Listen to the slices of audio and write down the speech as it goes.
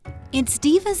It's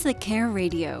Divas That Care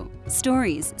Radio.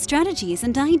 Stories, strategies,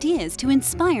 and ideas to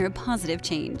inspire positive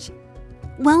change.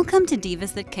 Welcome to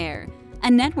Divas That Care,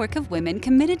 a network of women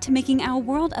committed to making our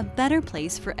world a better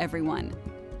place for everyone.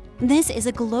 This is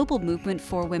a global movement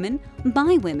for women,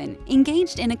 by women,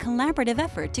 engaged in a collaborative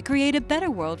effort to create a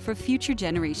better world for future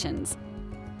generations.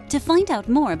 To find out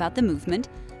more about the movement,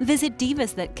 visit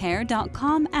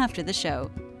divasthatcare.com after the show.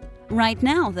 Right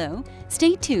now, though,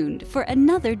 stay tuned for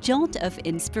another jolt of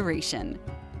inspiration.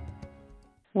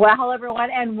 Well, hello, everyone,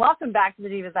 and welcome back to the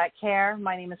Divas That Care.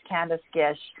 My name is Candace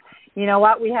Gish. You know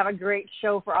what? We have a great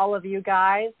show for all of you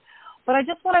guys. But I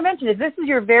just want to mention, if this is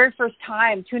your very first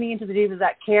time tuning into the Divas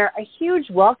That Care, a huge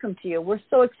welcome to you. We're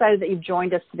so excited that you've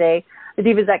joined us today. The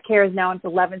Divas That Care is now in its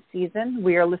 11th season.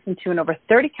 We are listened to in over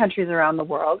 30 countries around the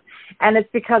world, and it's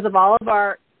because of all of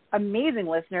our amazing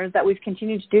listeners that we've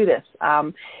continued to do this.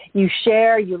 You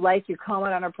share, you like, you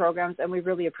comment on our programs, and we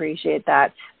really appreciate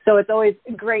that. So it's always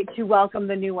great to welcome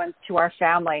the new ones to our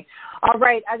family. All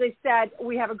right, as I said,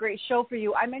 we have a great show for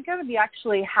you. I'm going to be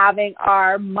actually having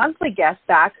our monthly guest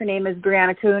back. Her name is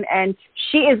Brianna Kuhn, and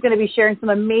she is going to be sharing some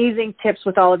amazing tips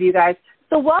with all of you guys.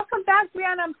 So welcome back,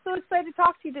 Brianna. I'm so excited to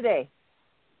talk to you today.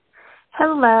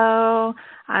 Hello.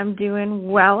 I'm doing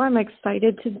well. I'm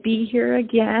excited to be here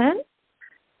again.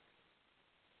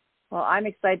 Well, I'm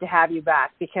excited to have you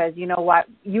back because you know what?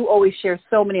 You always share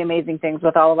so many amazing things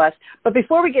with all of us. But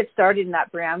before we get started in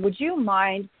that, Brianna, would you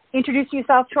mind introducing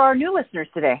yourself to our new listeners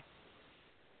today?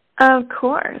 Of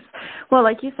course. Well,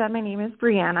 like you said, my name is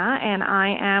Brianna, and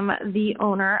I am the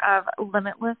owner of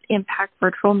Limitless Impact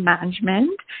Virtual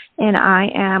Management, and I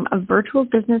am a virtual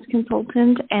business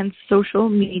consultant and social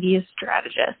media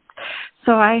strategist.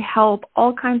 So I help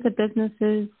all kinds of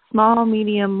businesses, small,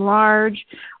 medium, large,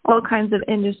 all kinds of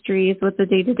industries with the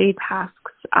day-to-day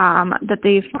tasks that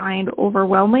they find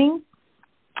overwhelming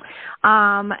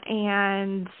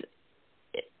and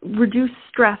reduce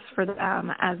stress for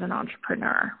them as an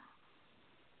entrepreneur.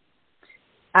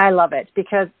 I love it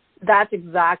because that's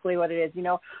exactly what it is. You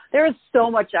know, there is so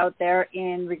much out there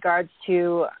in regards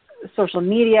to social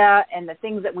media and the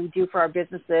things that we do for our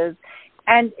businesses.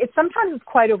 And sometimes it's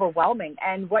quite overwhelming.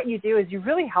 And what you do is you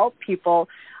really help people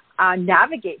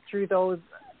navigate through those,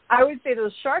 I would say,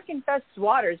 those shark-infested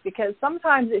waters, because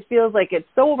sometimes it feels like it's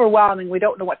so overwhelming we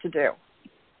don't know what to do.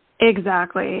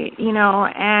 Exactly. You know,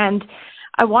 and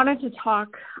I wanted to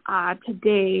talk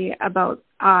today about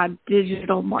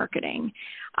digital marketing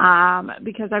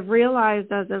because I've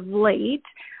realized as of late,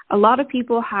 a lot of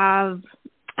people have,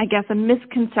 I guess, a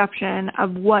misconception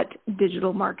of what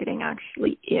digital marketing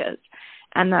actually is,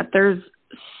 and that there's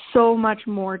so much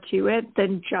more to it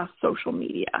than just social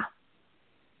media.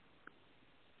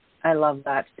 I love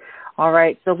that. All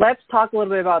right, so let's talk a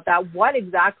little bit about that. What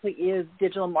exactly is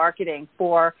digital marketing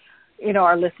for, you know,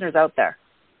 our listeners out there?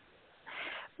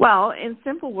 Well, in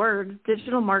simple words,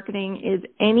 digital marketing is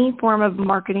any form of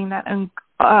marketing that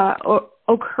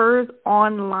occurs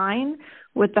online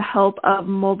with the help of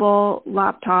mobile,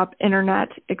 laptop, internet,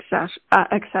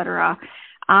 etc.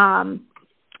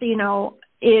 You know,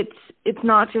 it's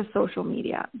not just social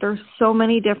media. There's so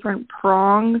many different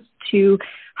prongs to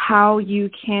how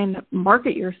you can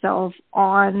market yourself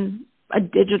on a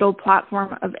digital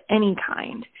platform of any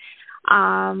kind.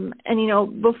 And, you know,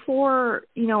 before,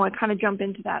 you know, I kind of jump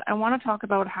into that, I want to talk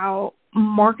about how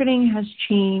marketing has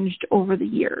changed over the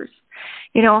years.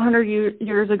 You know, 100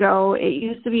 years ago, it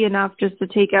used to be enough just to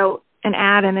take out an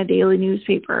ad in a daily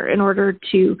newspaper in order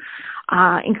to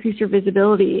increase your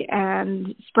visibility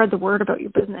and spread the word about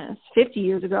your business. 50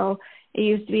 years ago, it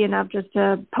used to be enough just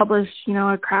to publish, you know,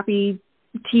 a crappy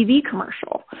TV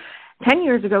commercial. 10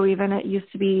 years ago, even, it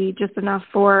used to be just enough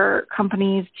for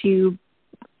companies to,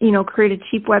 you know, create a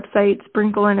cheap website,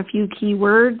 sprinkle in a few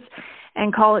keywords,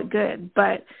 and call it good.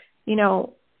 But, you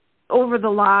know, over the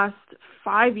last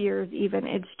 5 years even,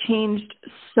 it's changed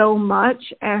so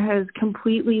much and has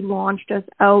completely launched us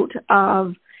out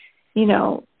of, you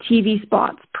know, TV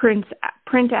spots, print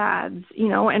ads, you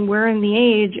know, and we're in the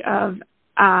age of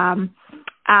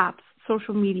apps,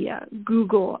 social media,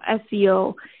 Google,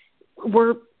 SEO.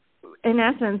 We're, in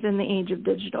essence, in the age of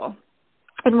digital.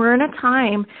 And we're in a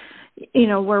time, you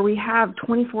know, where we have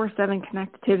 24/7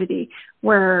 connectivity,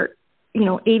 where, you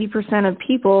know, 80% of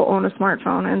people own a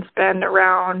smartphone and spend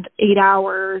around 8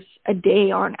 hours a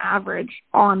day on average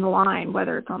online,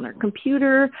 whether it's on their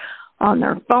computer, on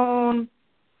their phone.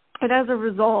 And as a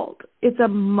result, it's a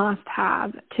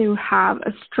must-have to have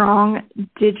a strong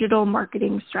digital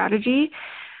marketing strategy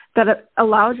that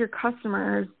allows your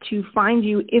customers to find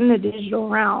you in the digital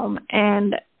realm,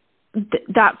 and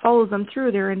that follows them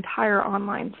through their entire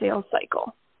online sales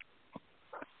cycle.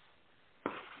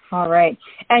 All right.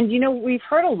 And, we've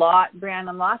heard a lot, Brianna, in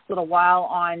the last little while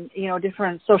on,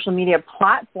 different social media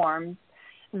platforms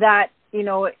that,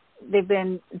 they've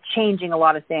been changing a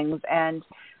lot of things. And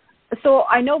so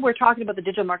I know we're talking about the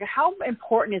digital market. How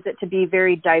important is it to be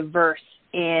very diverse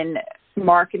in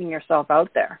marketing yourself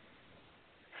out there?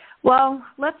 Well,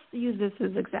 let's use this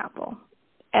as an example.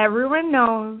 Everyone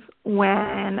knows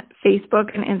when Facebook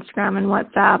and Instagram and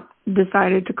WhatsApp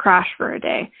decided to crash for a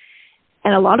day.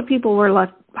 And a lot of people were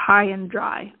left high and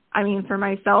dry. I mean, for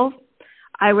myself,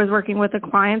 I was working with a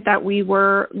client that we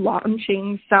were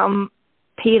launching some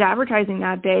paid advertising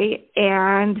that day,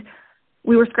 and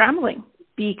we were scrambling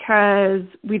because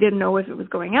we didn't know if it was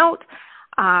going out.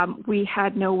 We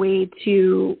had no way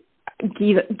to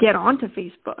get onto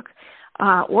Facebook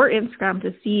or Instagram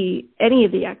to see any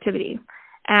of the activity.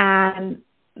 And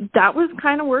that was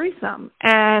kind of worrisome.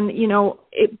 And,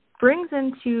 it brings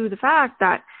into the fact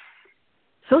that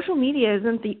social media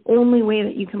isn't the only way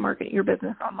that you can market your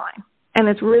business online. And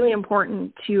it's really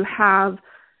important to have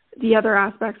the other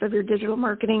aspects of your digital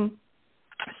marketing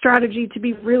strategy to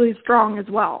be really strong as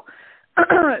well.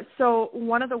 So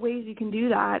one of the ways you can do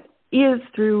that is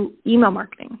through email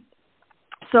marketing.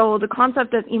 So the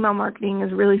concept of email marketing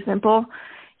is really simple.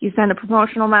 You send a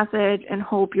promotional message and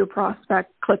hope your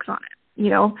prospect clicks on it.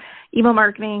 Email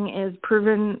marketing is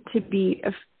proven to be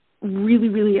really,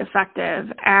 really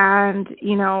effective. And,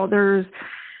 there's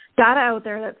data out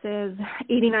there that says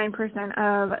 89%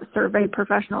 of surveyed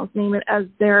professionals name it as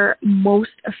their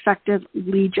most effective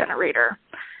lead generator.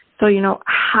 So,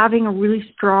 having a really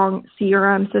strong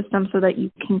CRM system so that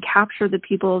you can capture the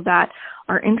people that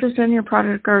are interested in your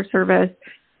product or service,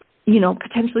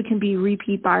 potentially can be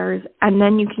repeat buyers, and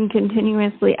then you can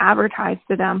continuously advertise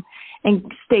to them and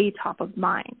stay top of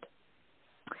mind.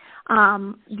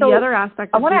 The other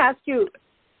aspect I want to ask you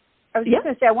a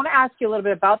little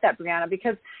bit about that, Brianna,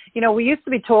 because, we used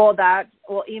to be told that,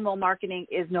 email marketing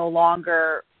is no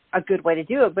longer a good way to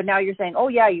do it, but now you're saying,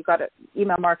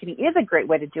 email marketing is a great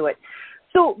way to do it.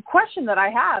 So question that I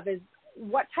have is,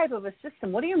 what type of a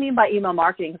system? What do you mean by email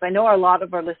marketing? Because I know a lot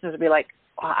of our listeners will be like,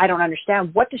 I don't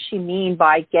understand. What does she mean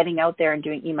by getting out there and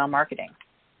doing email marketing?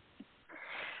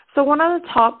 So one of the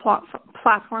top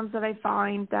platforms that I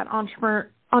find that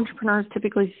entrepreneurs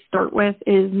typically start with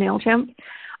is MailChimp.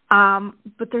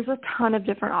 But there's a ton of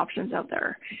different options out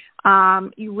there.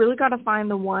 You really got to find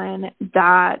the one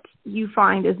that you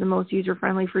find is the most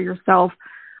user-friendly for yourself,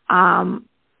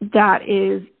 that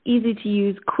is easy to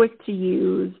use, quick to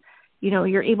use.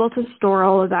 You're able to store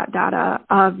all of that data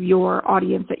of your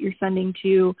audience that you're sending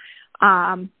to.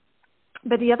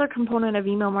 But the other component of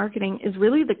email marketing is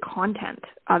really the content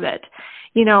of it.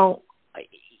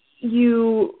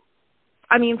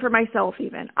 For myself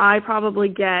even, I probably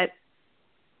get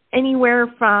anywhere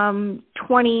from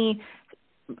 20,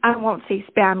 I won't say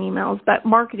spam emails, but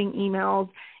marketing emails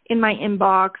in my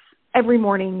inbox every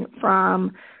morning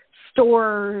from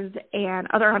stores and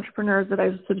other entrepreneurs that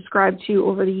I've subscribed to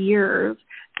over the years.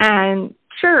 And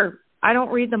sure, I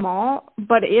don't read them all,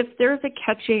 but if there's a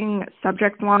catching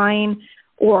subject line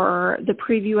or the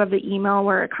preview of the email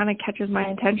where it kind of catches my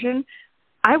attention,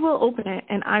 I will open it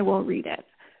and I will read it.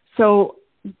 So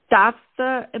that's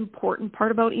the important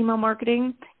part about email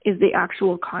marketing, is the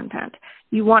actual content.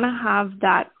 You want to have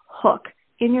that hook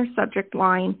in your subject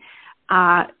line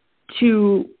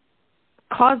to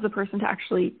cause the person to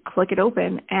actually click it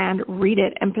open and read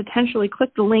it, and potentially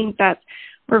click the link that's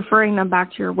referring them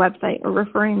back to your website or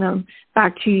referring them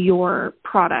back to your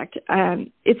product.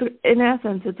 And in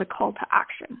essence, it's a call to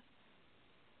action.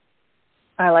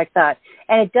 I like that.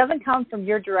 And it doesn't come from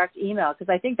your direct email,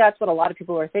 because I think that's what a lot of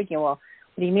people are thinking. Well,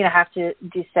 what do you mean I have to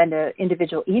send an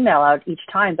individual email out each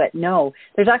time? But no,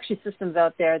 there's actually systems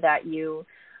out there that you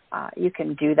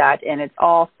can do that, and it's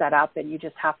all set up, and you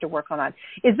just have to work on that.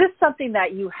 Is this something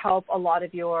that you help a lot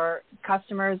of your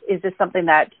customers? Is this something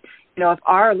that, if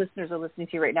our listeners are listening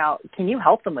to you right now, can you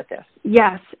help them with this?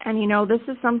 Yes, and this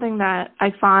is something that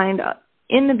I find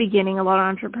in the beginning, a lot of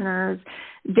entrepreneurs,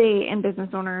 and business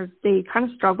owners, they kind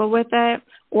of struggle with it,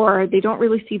 or they don't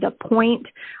really see the point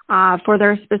for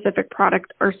their specific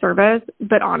product or service.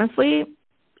 But honestly,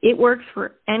 it works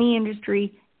for any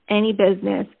industry, any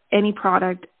business, any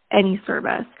product, any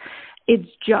service. It's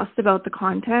just about the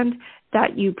content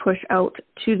that you push out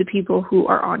to the people who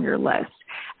are on your list.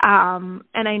 And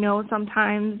I know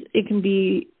sometimes it can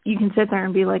be, you can sit there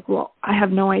and be like, well, I have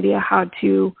no idea how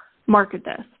to market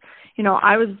this.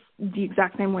 I was the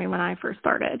exact same way when I first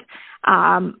started.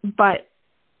 But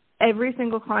every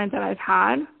single client that I've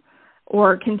had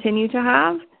or continue to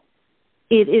have,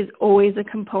 it is always a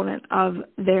component of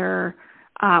their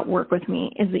work with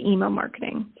me is the email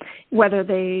marketing. Whether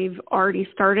they've already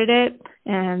started it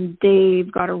and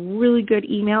they've got a really good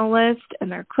email list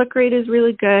and their click rate is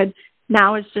really good,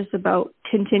 now it's just about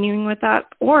continuing with that,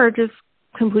 or just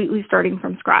completely starting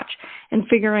from scratch and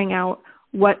figuring out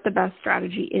what the best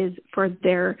strategy is for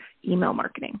their email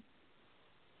marketing.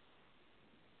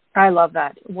 I love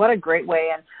that. What a great way.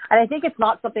 And I think it's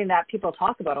not something that people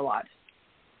talk about a lot.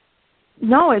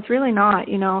 No, it's really not.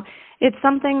 It's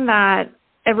something that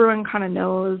everyone kind of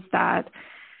knows that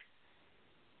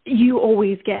you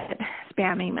always get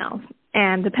spam emails.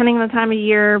 And depending on the time of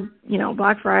year,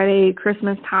 Black Friday,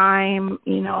 Christmas time,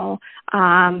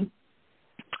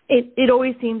 it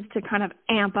always seems to kind of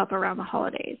amp up around the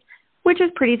holidays, which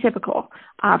is pretty typical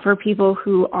for people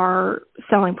who are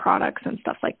selling products and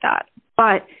stuff like that.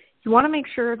 But you want to make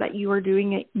sure that you are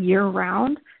doing it year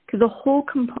round, because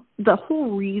the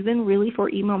whole reason really for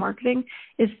email marketing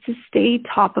is to stay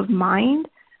top of mind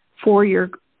for your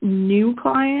new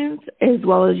clients as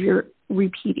well as your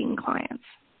repeating clients.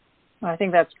 Well, I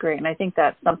think that's great. And I think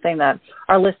that's something that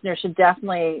our listeners should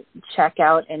definitely check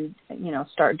out and,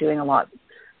 start doing a lot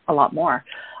more.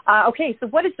 Okay, so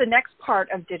what is the next part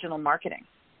of digital marketing?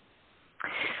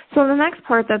 So the next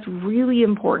part that's really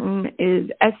important is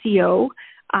SEO,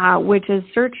 which is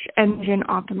search engine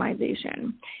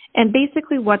optimization. And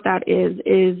basically what that is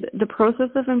the process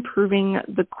of improving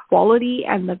the quality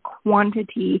and the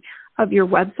quantity of your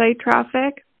website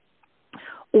traffic,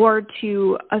 or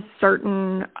to a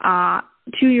certain,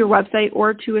 to your website,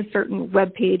 or to a certain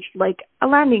web page, like a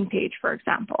landing page, for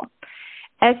example.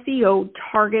 SEO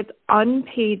targets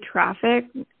unpaid traffic,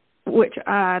 which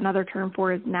another term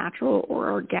for is natural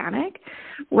or organic,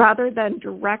 rather than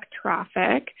direct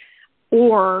traffic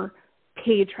or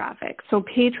paid traffic. So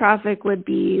paid traffic would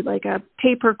be like a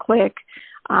pay-per-click,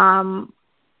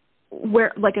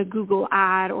 where like a Google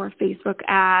ad or a Facebook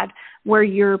ad, where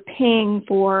you're paying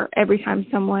for every time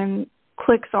someone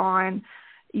clicks on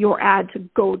your ad to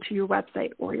go to your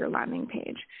website or your landing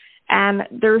page. And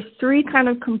there's 3 kind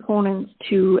of components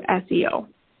to SEO.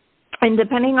 And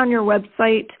depending on your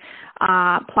website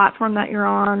platform that you're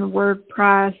on,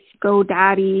 WordPress,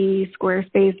 GoDaddy,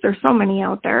 Squarespace, there's so many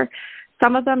out there.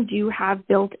 Some of them do have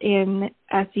built-in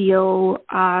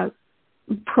SEO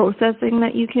processing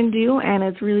that you can do, and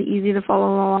it's really easy to follow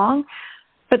along.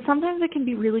 But sometimes it can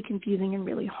be really confusing and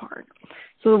really hard.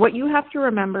 So what you have to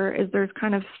remember is there's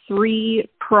kind of 3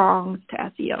 prongs to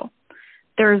SEO.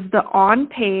 There's the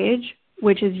on-page,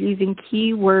 which is using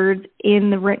keywords in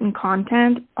the written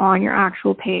content on your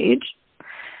actual page.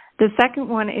 The second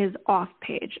one is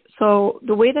off-page. So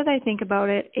the way that I think about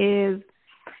it is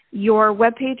your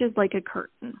web page is like a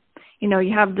curtain.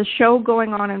 You have the show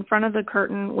going on in front of the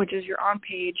curtain, which is your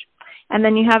on-page, and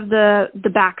then you have the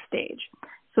backstage.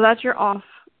 So that's your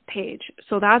off-page.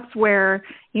 So that's where,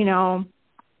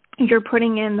 you're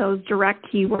putting in those direct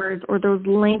keywords or those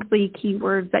lengthy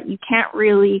keywords that you can't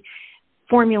really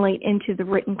formulate into the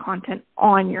written content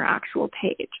on your actual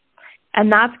page.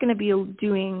 And that's going to be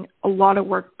doing a lot of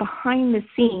work behind the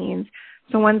scenes.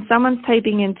 So when someone's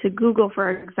typing into Google,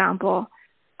 for example,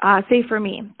 say for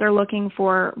me, they're looking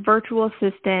for virtual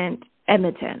assistant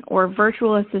Edmonton or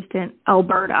virtual assistant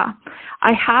Alberta.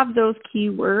 I have those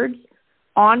keywords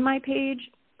on my page,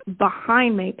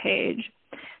 behind my page,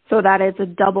 so that it's a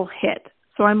double hit.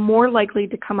 So I'm more likely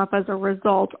to come up as a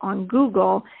result on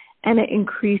Google, and it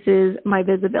increases my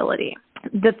visibility.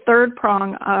 The third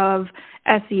prong of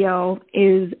SEO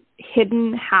is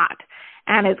hidden hat,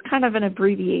 and it's kind of an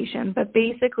abbreviation, but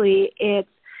basically it's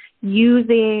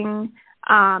using,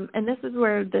 and this is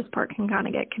where this part can kind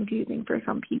of get confusing for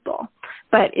some people,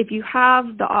 but if you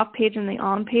have the off page and the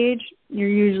on page, you're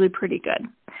usually pretty good.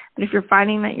 But if you're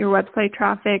finding that your website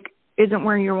traffic isn't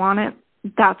where you want it,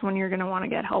 that's when you're going to want to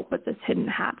get help with this hidden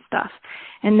hat stuff.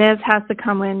 And this has to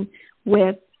come in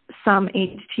with some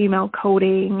HTML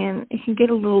coding, and it can get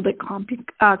a little bit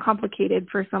complicated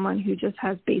for someone who just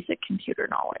has basic computer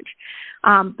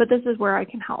knowledge. But this is where I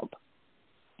can help.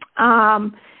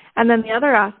 And then the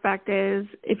other aspect is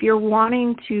if you're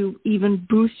wanting to even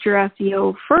boost your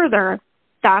SEO further,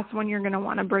 that's when you're going to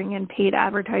want to bring in paid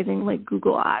advertising like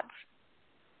Google Ads.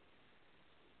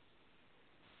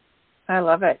 I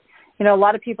love it. A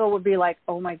lot of people would be like,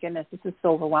 oh my goodness, this is so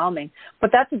overwhelming. But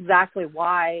that's exactly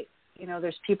why,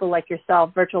 there's people like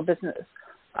yourself, virtual business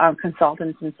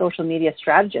consultants and social media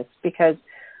strategists, because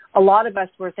a lot of us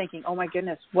were thinking, oh my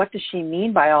goodness, what does she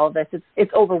mean by all of this?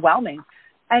 It's overwhelming.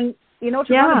 And, to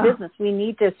run a business, we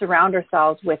need to surround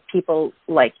ourselves with people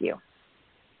like you.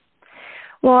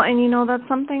 Well, and, that's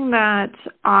something that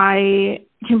I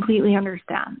completely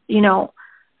understand.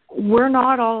 we're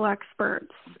not all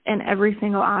experts in every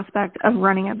single aspect of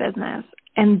running a business,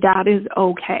 and that is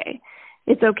okay.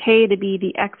 It's okay to be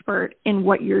the expert in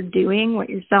what you're doing, what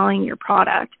you're selling, your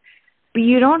product, but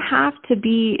you don't have to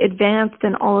be advanced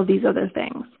in all of these other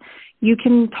things. You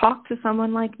can talk to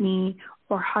someone like me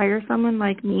or hire someone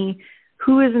like me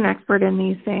who is an expert in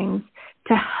these things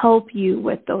to help you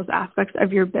with those aspects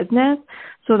of your business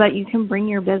so that you can bring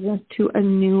your business to a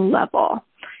new level,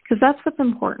 because that's what's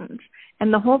important.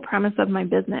 And the whole premise of my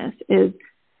business is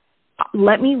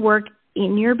let me work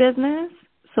in your business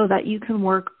so that you can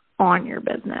work on your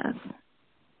business.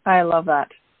 I love that.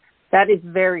 That is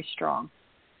very strong.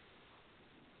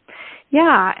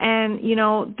 Yeah, and,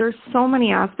 there's so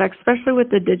many aspects, especially with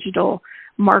the digital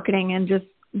marketing and just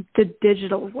the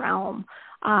digital realm.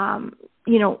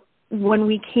 When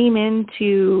we came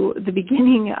into the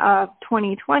beginning of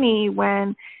 2020,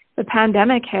 when the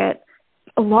pandemic hit,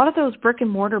 a lot of those brick and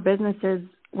mortar businesses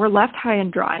were left high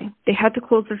and dry. They had to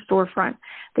close their storefront.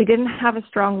 They didn't have a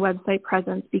strong website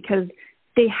presence because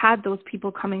they had those people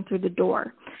coming through the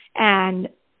door, and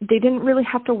they didn't really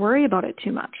have to worry about it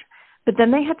too much. But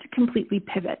then they had to completely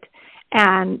pivot,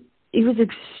 and it was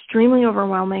extremely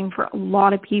overwhelming for a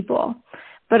lot of people.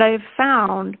 But I've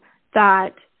found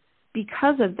that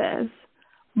because of this,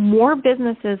 more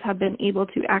businesses have been able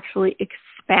to actually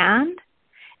expand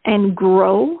and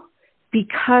grow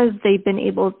because they've been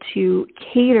able to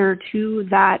cater to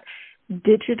that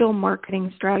digital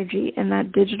marketing strategy and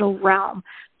that digital realm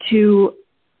to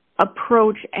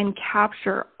approach and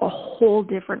capture a whole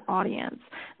different audience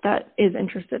that is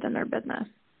interested in their business.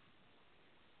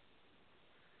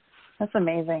 That's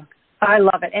amazing. I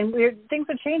love it. And things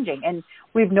are changing. And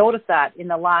we've noticed that in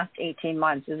the last 18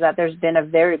 months is that there's been a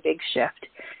very big shift.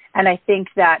 And I think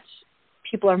that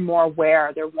people are more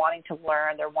aware. They're wanting to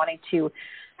learn. They're wanting to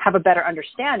have a better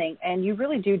understanding. And you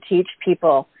really do teach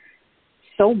people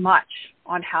so much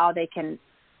on how they can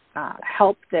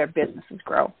help their businesses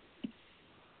grow.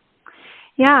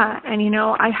 Yeah. And,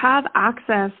 I have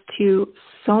access to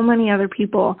so many other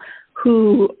people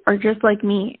who are just like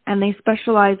me, and they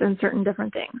specialize in certain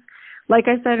different things. Like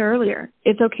I said earlier,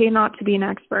 it's okay not to be an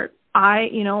expert. I'm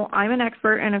an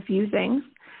expert in a few things,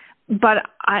 but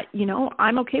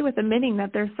I'm okay with admitting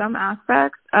that there's some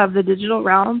aspects of the digital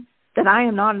realm that I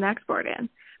am not an expert in,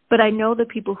 but I know the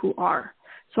people who are.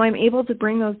 So I'm able to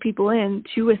bring those people in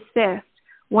to assist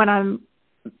when I'm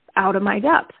out of my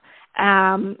depth.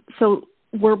 So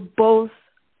we're both,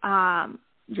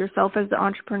 yourself as the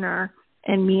entrepreneur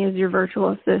and me as your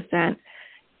virtual assistant,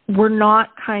 we're not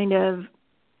kind of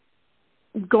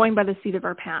going by the seat of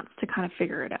our pants to kind of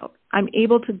figure it out. I'm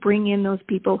able to bring in those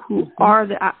people who are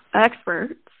the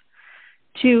experts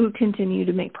to continue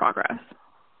to make progress.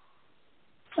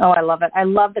 Oh, I love it. I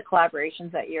love the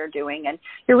collaborations that you're doing, and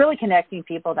you're really connecting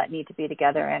people that need to be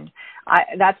together. And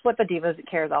that's what the Divas That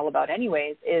Care is all about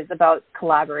anyways, is about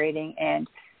collaborating and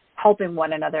helping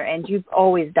one another. And you've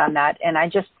always done that. And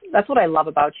that's what I love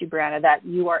about you, Brianna, that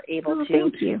you are able to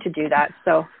do that.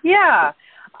 So, yeah.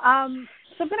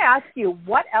 So I'm going to ask you,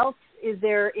 what else is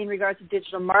there in regards to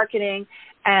digital marketing,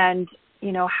 and,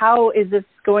 how is this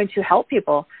going to help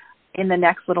people in the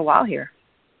next little while here?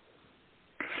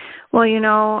 Well, in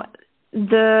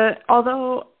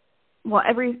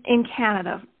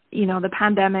Canada, the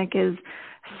pandemic is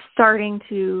starting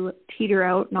to teeter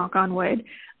out, knock on wood,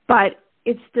 but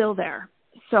it's still there.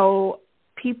 So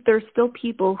there's still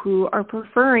people who are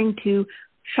preferring to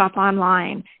shop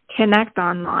online, connect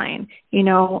online,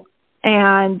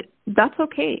 and that's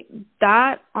okay.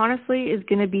 That honestly is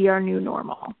going to be our new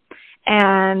normal.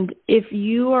 And if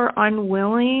you are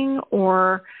unwilling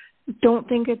or don't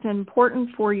think it's important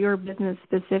for your business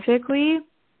specifically,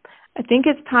 I think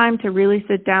it's time to really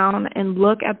sit down and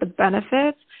look at the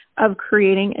benefits of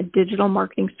creating a digital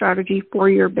marketing strategy for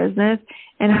your business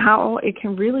and how it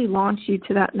can really launch you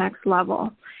to that next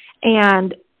level.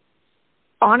 And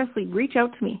honestly, reach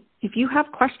out to me. If you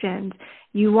have questions,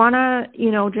 you want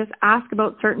to, just ask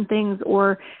about certain things,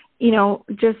 or,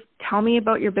 just tell me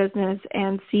about your business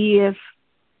and see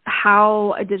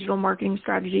how a digital marketing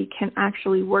strategy can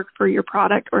actually work for your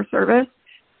product or service,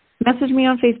 message me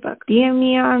on Facebook, DM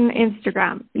me on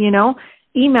Instagram,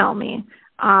 email me.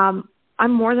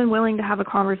 I'm more than willing to have a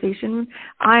conversation.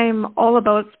 I'm all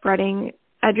about spreading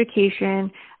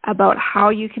education about how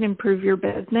you can improve your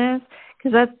business,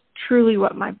 because that's truly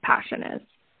what my passion is.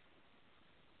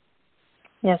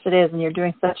 Yes, it is, and you're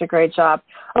doing such a great job.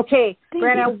 Okay,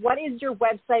 Brianna, what is your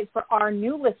website for our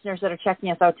new listeners that are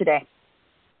checking us out today?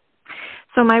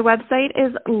 So my website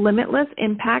is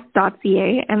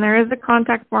limitlessimpact.ca, and there is a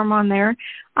contact form on there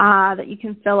that you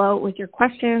can fill out with your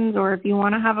questions, or if you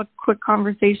want to have a quick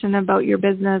conversation about your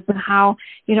business and how,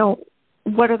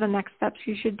 what are the next steps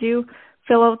you should do,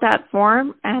 fill out that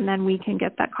form, and then we can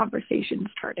get that conversation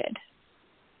started.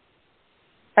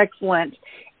 Excellent.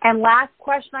 And last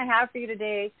question I have for you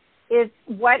today is,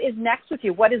 what is next with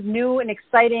you? What is new and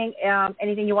exciting?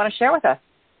 Anything you want to share with us?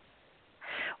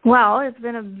 Well, it's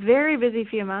been a very busy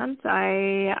few months.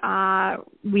 I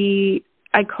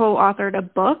co-authored a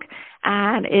book,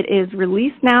 and it is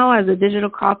released now as a digital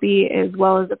copy as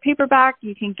well as a paperback.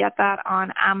 You can get that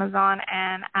on Amazon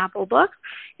and Apple Books.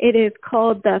 It is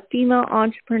called The Female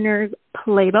Entrepreneur's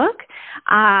Playbook.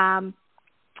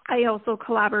 I also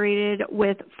collaborated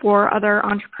with 4 other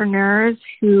entrepreneurs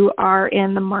who are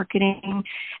in the marketing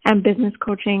and business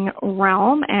coaching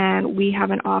realm, and we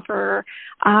have an offer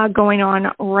going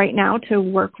on right now to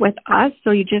work with us.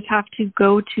 So you just have to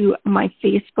go to my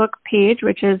Facebook page,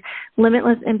 which is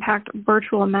Limitless Impact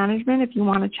Virtual Management, if you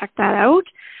want to check that out.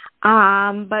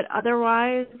 But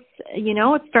otherwise,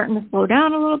 it's starting to slow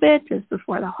down a little bit just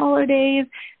before the holidays.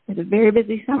 It's a very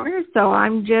busy summer, so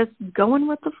I'm just going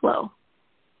with the flow.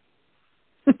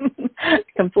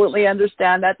 Completely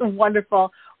understand. That's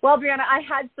wonderful. Well, Brianna, I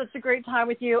had such a great time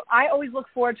with you. I always look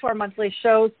forward to our monthly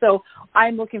shows, so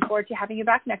I'm looking forward to having you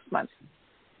back next month.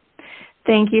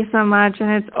 Thank you so much,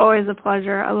 and it's always a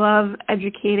pleasure. I love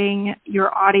educating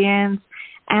your audience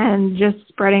and just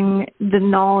spreading the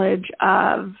knowledge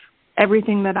of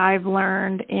everything that I've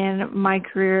learned in my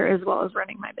career as well as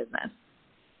running my business.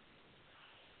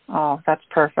 Oh, that's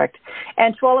perfect.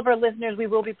 And to all of our listeners, we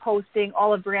will be posting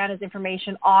all of Brianna's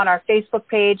information on our Facebook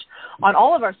page, on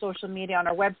all of our social media, on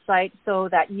our website, so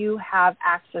that you have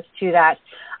access to that.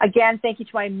 Again, thank you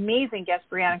to my amazing guest,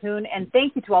 Brianna Hoon, and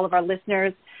thank you to all of our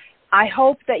listeners. I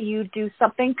hope that you do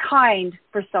something kind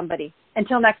for somebody.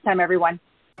 Until next time, everyone.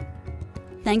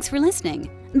 Thanks for listening.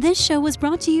 This show was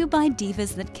brought to you by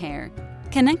Divas That Care.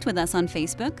 Connect with us on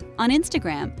Facebook, on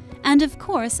Instagram, and of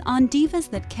course on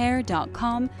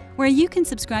divasthatcare.com, where you can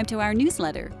subscribe to our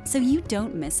newsletter so you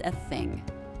don't miss a thing.